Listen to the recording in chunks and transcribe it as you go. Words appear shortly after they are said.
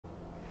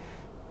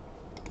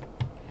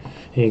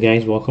Hey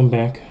guys, welcome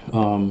back.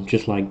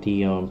 Just like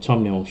the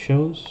thumbnail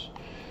shows,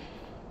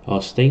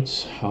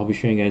 states, I'll be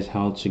showing you guys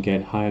how to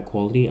get higher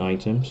quality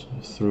items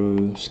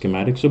through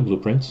schematics or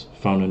blueprints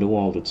found in the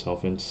world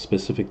itself in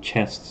specific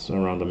chests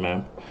around the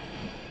map.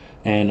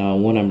 And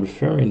what I'm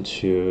referring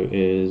to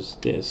is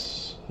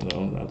this.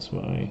 No, that's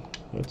my.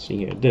 Let's see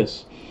here.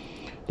 This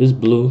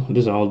blue.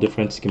 These are all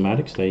different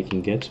schematics that you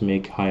can get to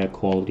make higher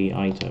quality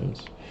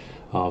items.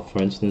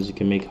 For instance, you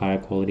can make higher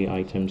quality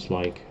items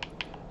like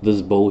this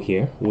bow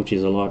here, which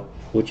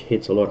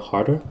hits a lot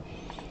harder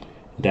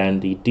than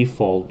the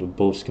default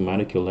bow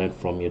schematic you'll learn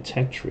from your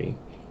tech tree.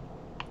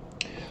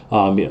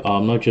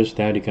 Not just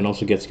that, you can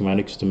also get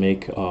schematics to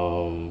make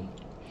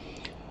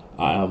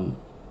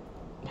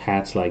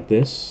hats like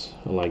this,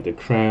 like the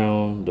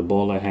crown, the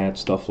bowler hat,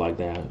 stuff like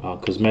that.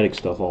 Cosmetic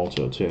stuff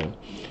also too.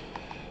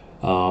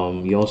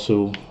 You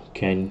also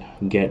can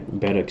get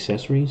better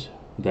accessories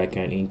that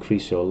can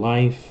increase your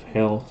life,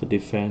 health,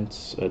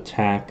 defense,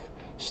 attack,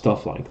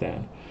 stuff like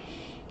that.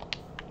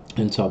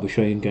 And so I'll be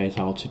showing you guys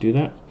how to do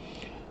that.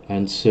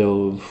 And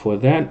so for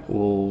that,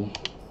 we'll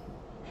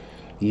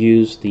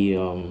use the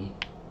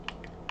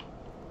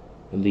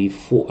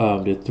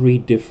three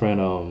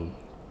different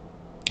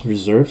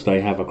reserves that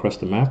I have across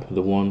the map.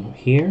 The one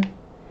here,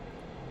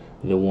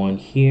 the one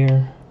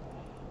here,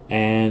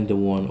 and the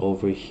one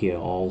over here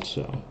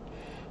also.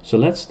 So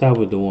let's start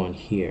with the one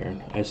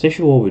here.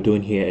 Essentially what we're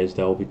doing here is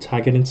that we'll be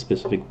targeting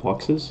specific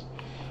boxes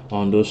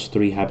on those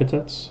three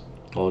habitats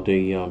or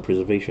the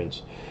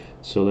preservations.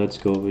 So let's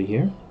go over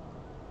here.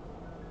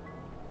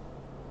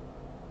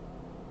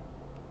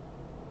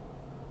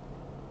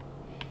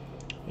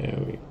 There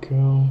we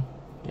go.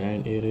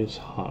 And it is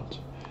hot.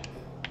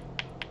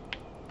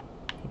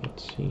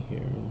 Let's see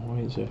here. Why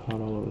is it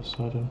hot all of a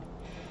sudden?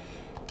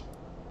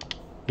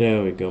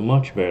 There we go.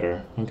 Much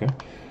better. Okay.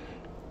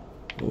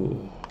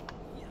 Ooh.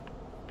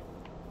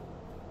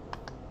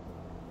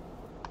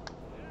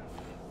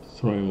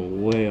 Throw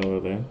him way over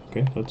there.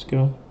 Okay, let's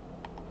go.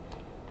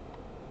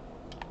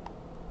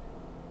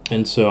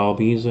 And so I'll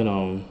be using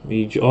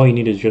all you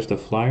need is just a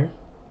flyer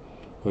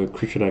or a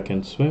creature that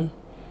can swim,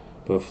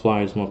 but a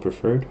flyer is more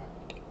preferred.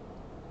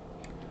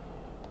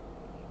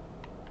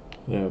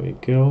 There we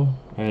go.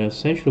 And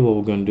essentially what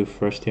we're going to do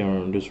first here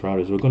on this route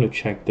is we're going to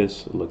check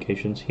this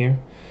locations here.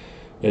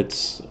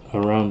 It's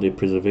around the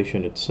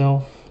preservation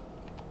itself.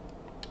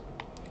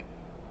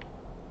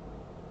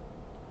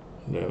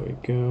 There we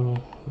go.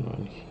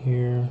 One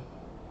here.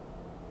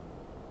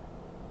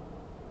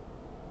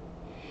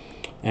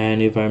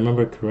 And if I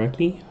remember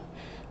correctly,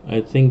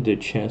 I think the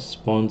chest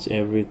spawns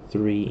every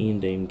 3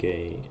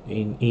 in-game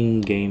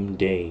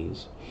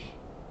days.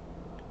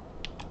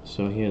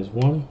 So here's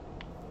one.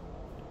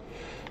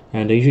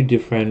 And they're usually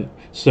different.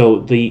 So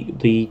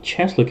the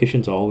chest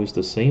locations are always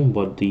the same,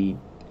 but the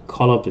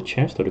color of the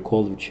chest or the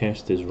quality of the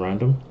chest is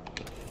random.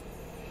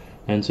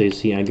 And so you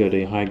see I got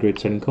a high grade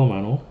technical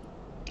manual.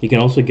 You can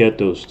also get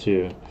those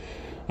too.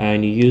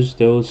 And you use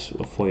those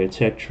for your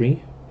tech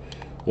tree.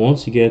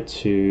 Once you get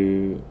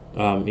to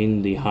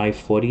in the high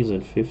 40s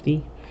and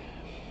 50,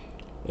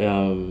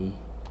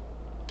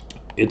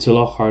 it's a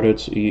lot harder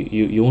to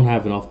you won't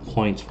have enough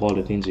points for all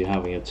the things you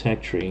have in your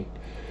tech tree.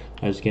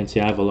 As you can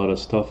see, I have a lot of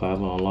stuff I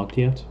haven't unlocked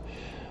yet,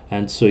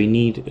 and so you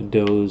need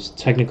those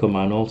technical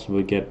manuals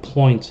to get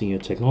points in your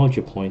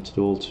technology points to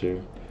be able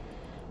to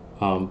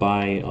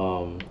buy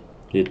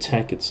the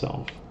tech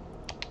itself.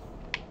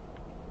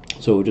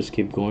 So we'll just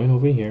keep going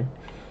over here.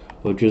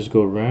 We'll just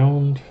go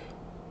around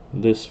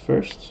this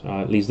first.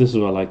 At least this is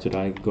what I like to do.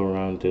 I go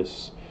around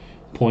this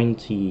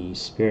pointy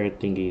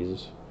spirit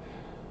thingies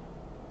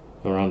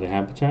around the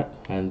habitat,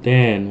 and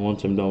then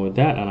once I'm done with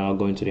that, and I'll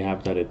go into the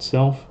habitat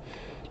itself.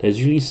 There's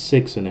usually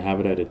 6 in the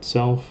habitat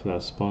itself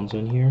that spawns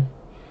in here.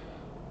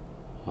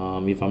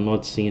 If I'm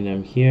not seeing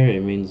them here,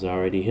 it means I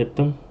already hit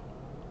them.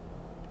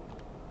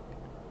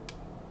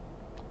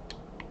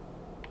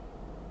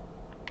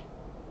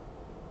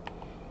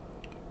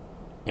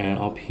 And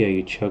up here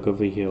you check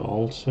over here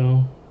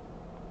also.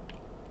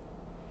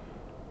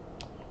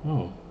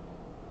 Oh,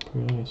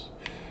 pretty nice.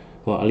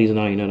 Well, at least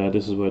now you know that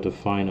this is where to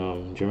find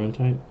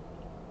German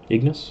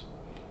Ignis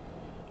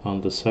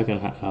on the second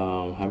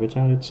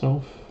habitat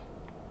itself.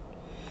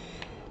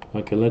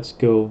 Okay, let's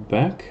go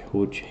back.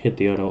 We'll hit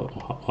the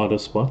other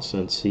spots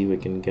and see if we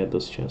can get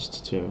those chests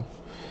too.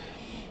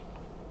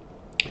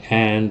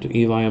 And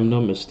if I am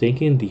not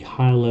mistaken, the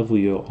higher level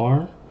you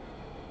are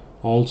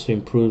also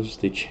improves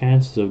the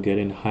chances of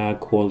getting higher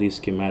quality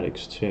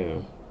schematics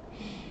too.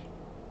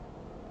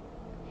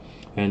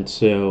 And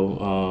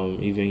so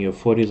even your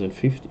 40s and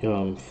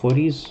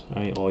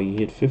 40s, or you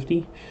hit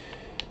 50,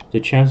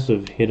 the chances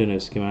of hitting a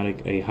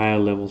schematic, a higher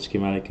level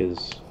schematic,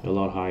 is a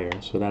lot higher.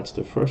 So that's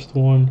the first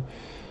one.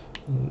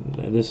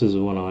 This is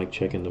the one I like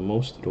checking the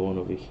most, the one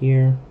over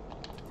here.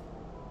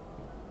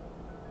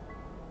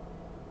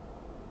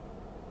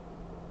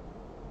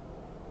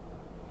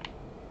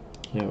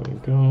 There we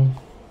go.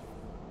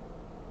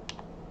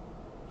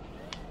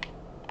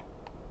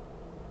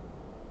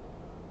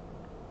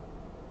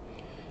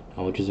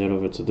 I'll just head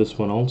over to this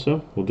one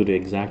also. We'll do the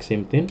exact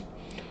same thing.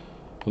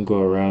 We'll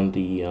go around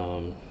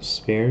the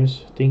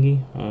spares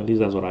thingy. At least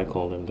that's what I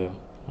call them though.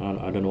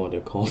 I don't know what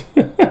they're called.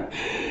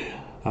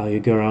 You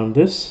go around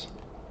this.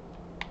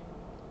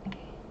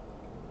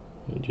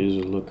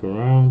 Just look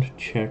around,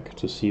 check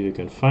to see if you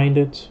can find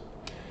it.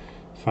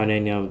 Find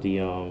any of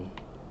the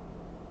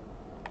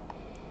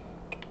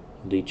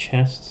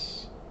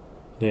chests.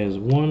 There's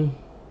one.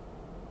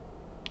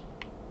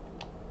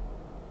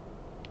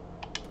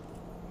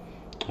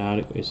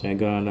 I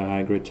got on the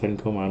high grade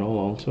technical manual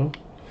also.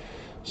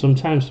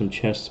 Sometimes some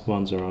chest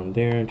spawns around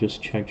there.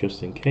 Just check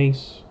just in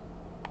case.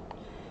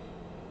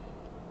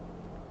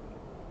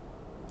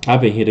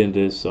 I've been hitting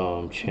this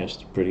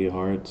chest pretty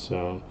hard,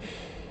 so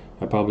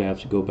I probably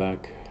have to go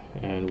back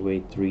and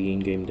wait 3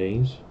 in-game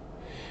days.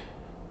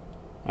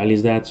 At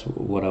least that's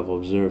what I've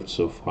observed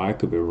so far. I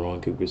could be wrong.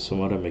 It could be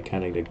some other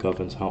mechanic that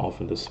governs how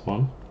often they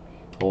spawn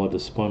or what the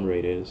spawn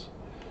rate is.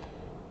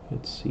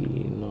 Let's see,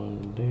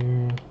 none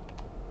there.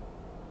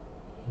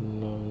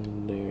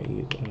 None there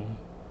either.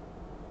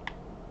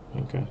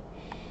 Okay.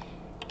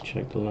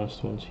 Check the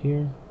last ones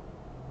here.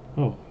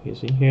 Oh, you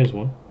see, here's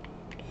one.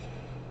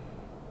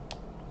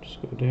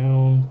 Just go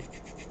down.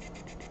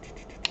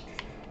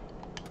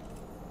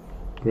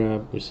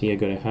 Grab, you see I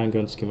got a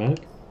handgun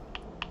schematic.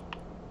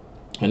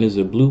 And it's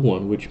a blue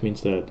one, which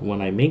means that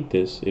when I make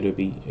this, it'll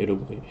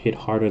hit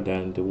harder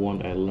than the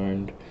one I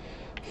learned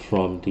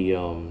from the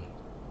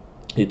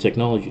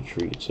technology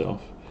tree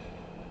itself.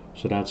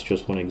 So that's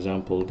just one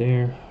example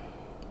there.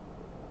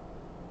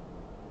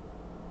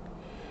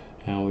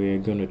 And we're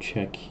gonna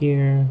check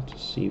here to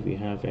see if we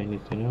have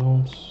anything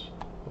else.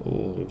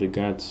 Oh, if the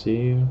guards see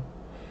you.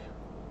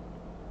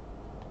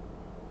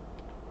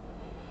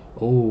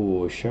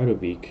 Oh, a shadow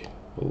beak.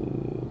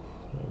 Oh,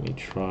 let me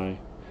try.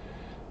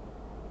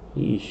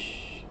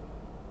 Yeesh.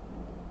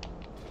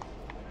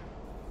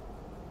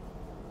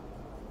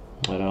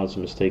 That was a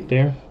mistake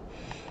there.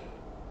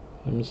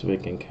 Let me see if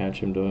I can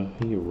catch him though.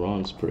 He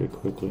runs pretty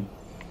quickly.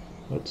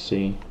 Let's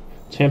see.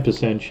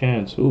 10%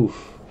 chance.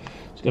 Oof.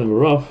 It's gonna be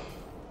rough.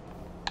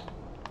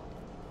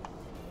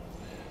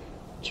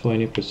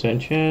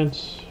 20%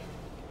 chance.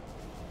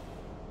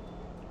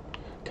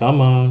 Come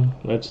on.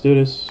 Let's do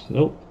this.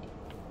 Nope.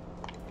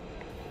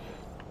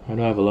 I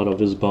don't have a lot of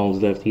his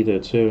bones left either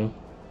too.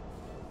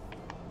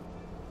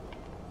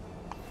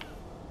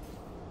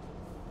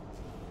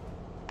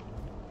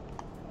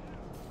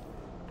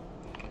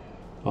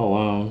 Oh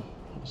wow.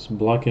 It's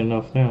blocking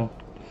enough now.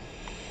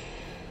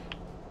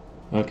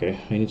 Okay,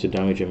 I need to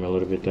damage him a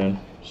little bit then.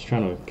 Just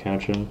trying to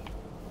catch him.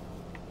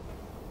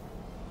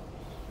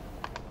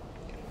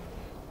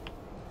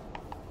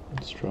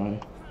 Let's try.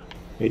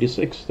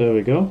 86, there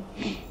we go.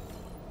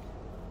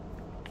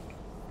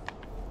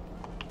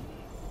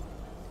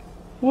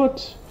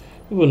 What?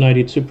 Even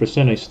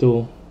 92% I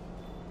still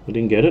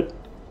didn't get it?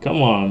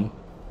 Come on.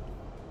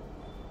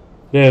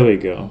 There we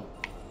go.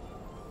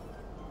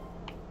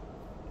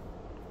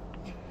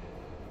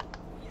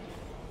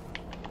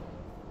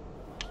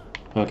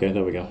 Okay,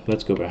 there we go.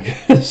 Let's go back.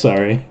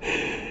 Sorry.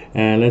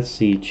 And let's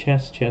see.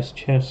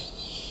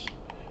 Chests.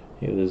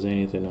 If there's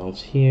anything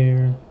else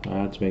here. I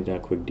had to make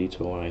that quick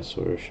detour when I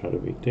saw a shadow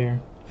beak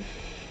there.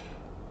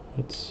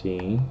 Let's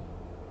see.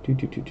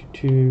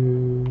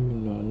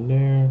 None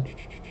there.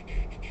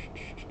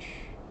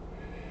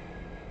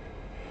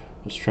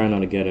 I was trying not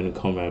to get into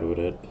combat with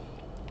it.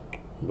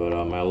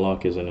 But my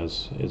luck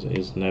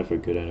is never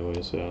good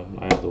anyway, so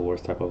I have the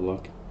worst type of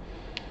luck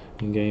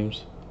in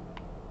games.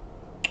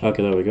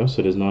 Okay, there we go.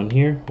 So there's none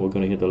here. We're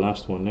gonna hit the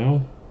last one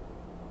now.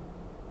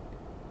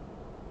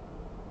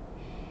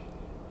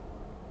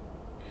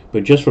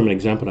 But just from an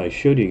example I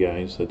showed you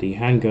guys, that the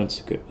handgun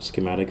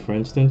schematic, for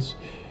instance,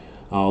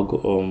 I'll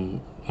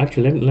go.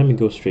 Actually, let me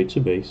go straight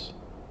to base.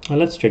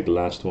 Let's check the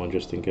last one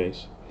just in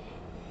case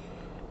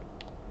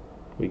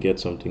we get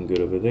something good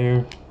over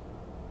there.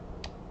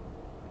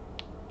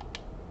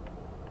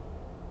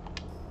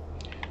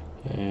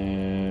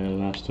 And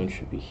last one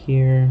should be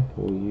here.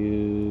 We'll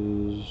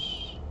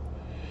use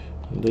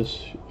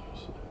this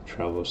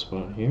travel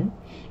spot here.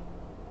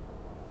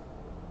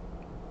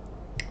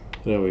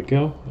 There we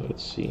go.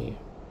 Let's see.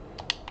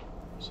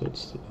 So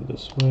it's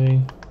this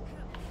way.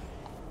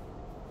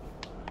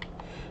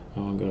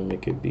 Now I'm gonna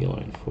make a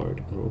beeline for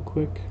it real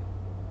quick.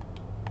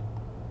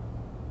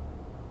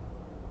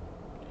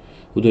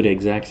 We'll do the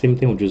exact same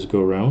thing. We'll just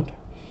go around.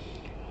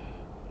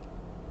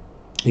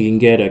 You can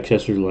get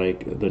accessories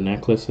like the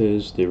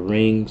necklaces, the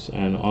rings,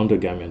 and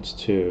undergarments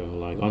too,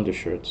 like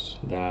undershirts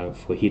that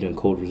for heat and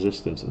cold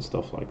resistance and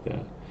stuff like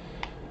that.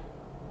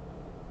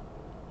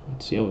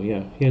 Let's see. Oh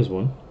yeah, here's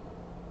one.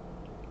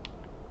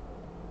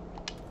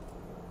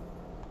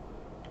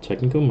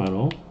 Technical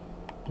manual.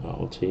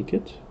 I'll take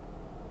it.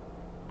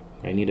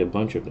 I need a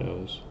bunch of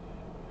those.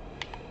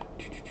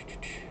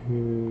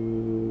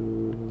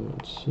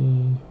 Let's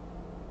see.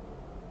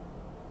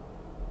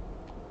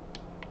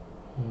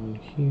 On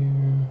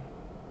here.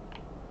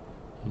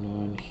 And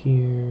on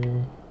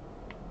here.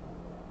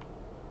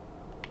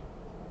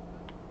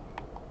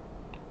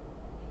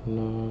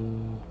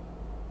 None.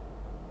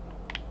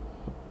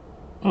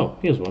 Oh,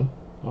 here's one.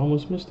 I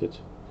almost missed it.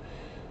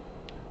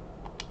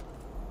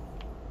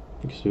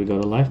 So we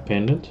got a life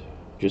pendant,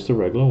 just a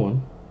regular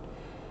one.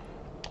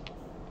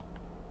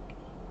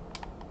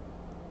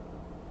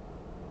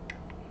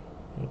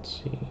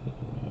 Let's see,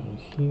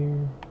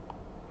 here,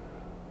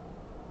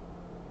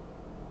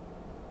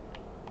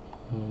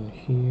 on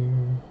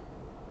here,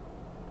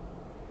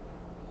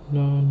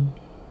 none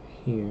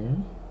here.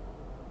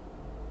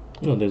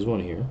 Oh, there's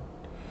one here.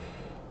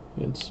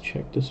 Let's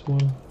check this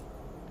one.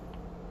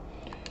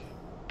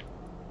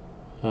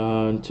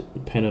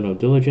 Pendant of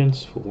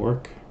diligence for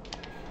work.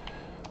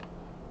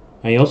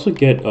 I also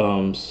get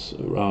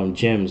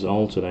gems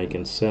also that I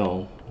can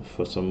sell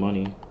for some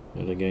money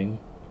in the game,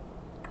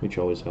 which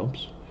always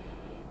helps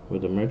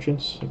with the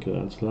merchants. Okay,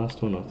 that's the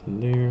last one, nothing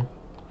there.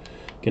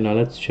 Okay, now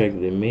let's check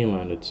the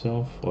mainland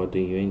itself, or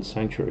the main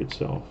sanctuary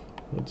itself.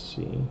 Let's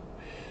see.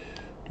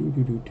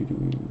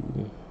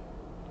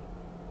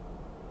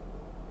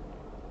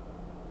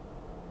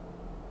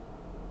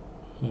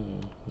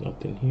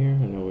 Nothing here,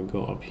 and then we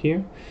go up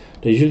here.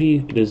 There's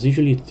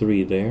usually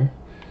 3 there,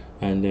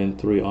 and then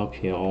 3 up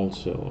here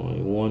also.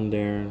 1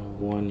 there,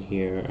 1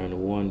 here, and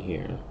 1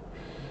 here.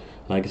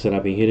 Like I said,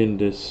 I've been hitting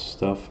this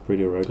stuff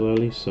pretty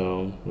regularly,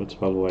 so that's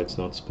probably why it's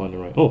not spawning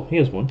right. Oh,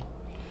 here's one.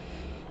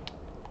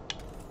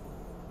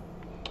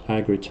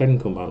 High grade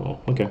technical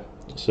manual. Okay,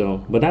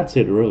 so but that's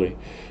it really.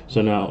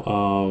 So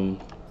now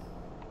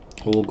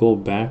we'll go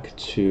back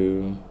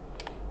to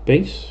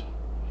base,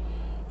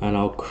 and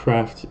I'll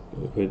craft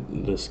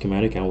with the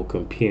schematic and we'll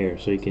compare,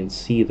 so you can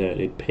see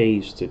that it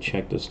pays to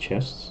check those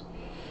chests,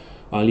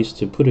 or at least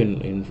to put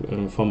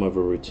in form of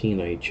a routine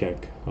that you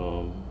check,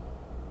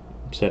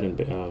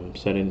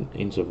 setting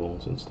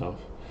intervals and stuff.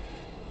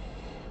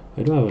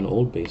 I do have an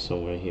old base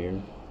somewhere here.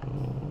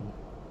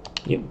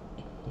 Yep,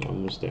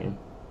 almost there.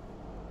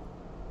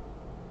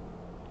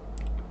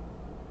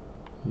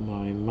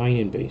 My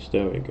mining base,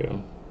 there we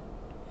go.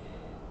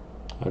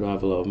 I don't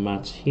have a lot of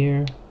mats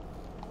here.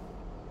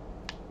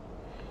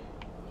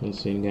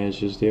 Let's see, guys,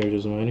 just there,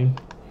 just mining.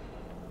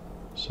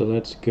 So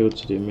let's go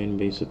to the main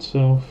base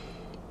itself.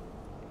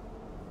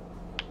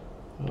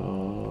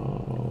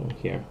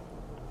 Here.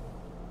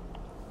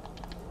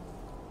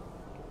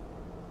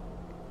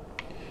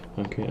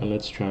 Okay, and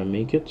let's try and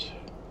make it.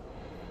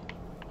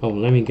 Oh,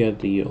 let me get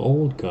the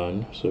old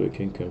gun so we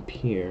can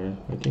compare.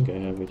 I think I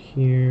have it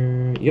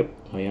here. Yep,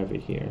 I have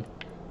it here.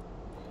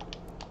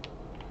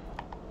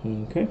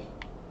 Okay,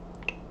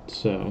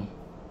 so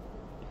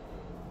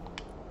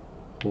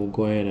we'll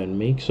go ahead and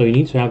make. So you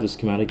need to have the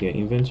schematic in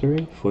your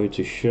inventory for it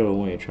to show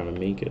when you're trying to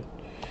make it.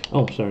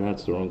 Oh, sorry,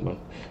 that's the wrong one.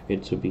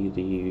 It to be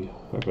the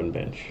weapon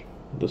bench.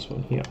 This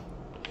one here.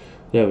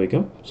 There we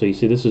go. So you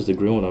see, this is the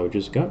green one that we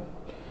just got.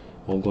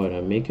 I'll go ahead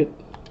and make it.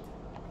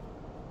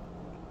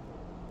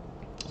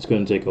 It's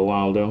going to take a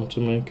while though to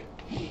make.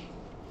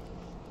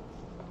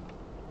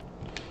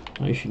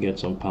 I should get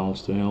some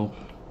pals to help.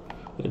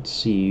 Let's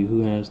see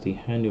who has the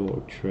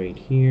handiwork trade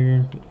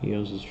here.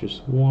 Yours is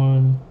just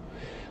 1.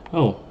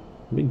 Oh,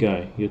 big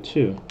guy, you're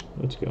 2.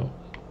 Let's go.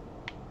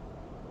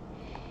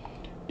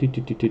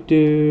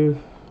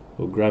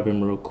 We'll grab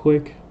him real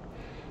quick.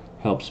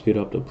 Help speed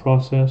up the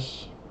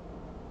process.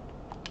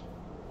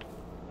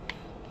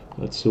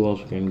 Let's see who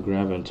else we can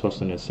grab and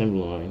toss on the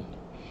assembly line.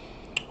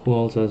 Who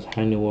else has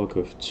handiwork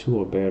of 2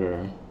 or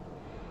better?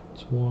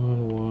 It's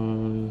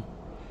 1.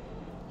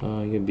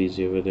 You're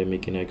busy over there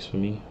making eggs for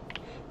me.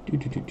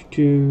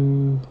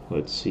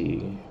 Let's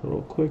see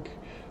real quick.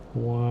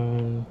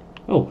 1.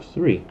 Oh,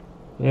 3.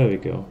 There we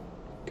go.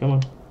 Come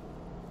on.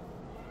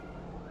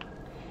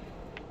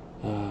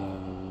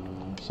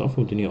 Some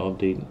from the new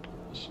update.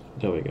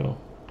 There we go.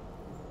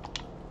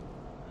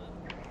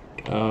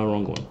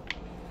 Wrong one.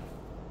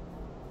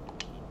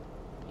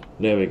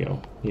 There we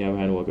go. You have a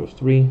handwork of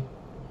 3.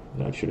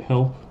 That should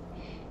help.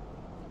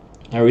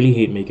 I really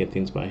hate making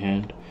things by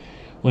hand.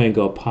 When you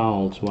got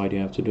piles, why do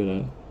you have to do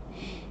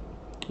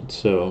that?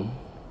 So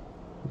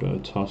I'm gonna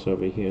toss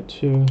over here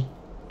too.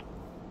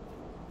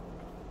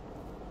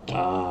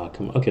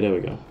 Come on. Okay, there we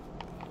go.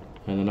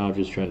 And then I'll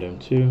just join them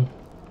too.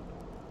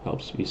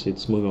 Helps me see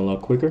it's moving a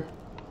lot quicker.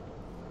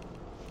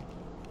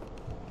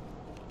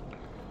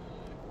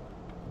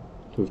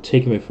 It would have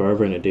taken me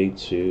forever and a day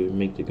to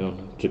make the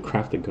gun, to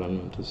craft the gun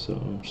on this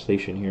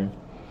station here.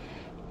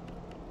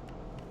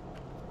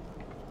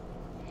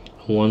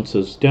 Once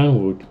it's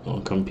done,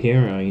 we'll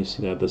compare, and you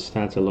see that the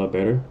stats are a lot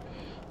better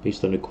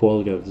based on the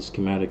quality of the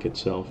schematic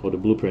itself, or the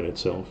blueprint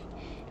itself.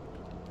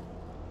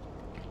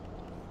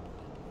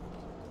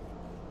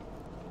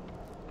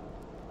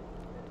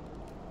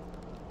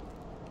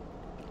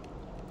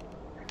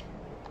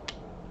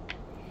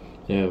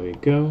 There we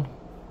go.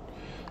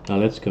 Now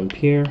let's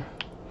compare.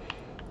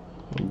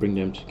 I'll bring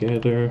them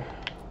together.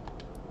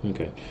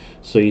 Okay,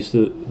 so you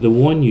see the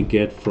one you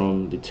get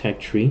from the tech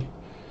tree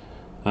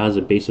has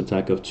a base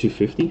attack of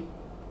 250.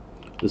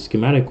 The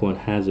schematic one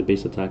has a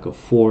base attack of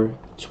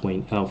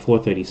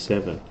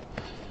 437.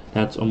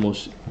 That's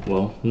almost,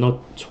 well,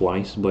 not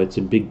twice, but it's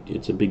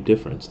a big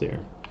difference there.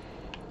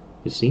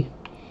 You see?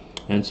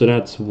 And so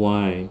that's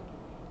why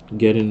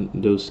getting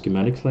those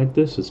schematics like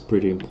this is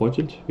pretty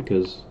important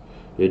because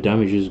the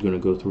damage is going to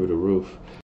go through the roof.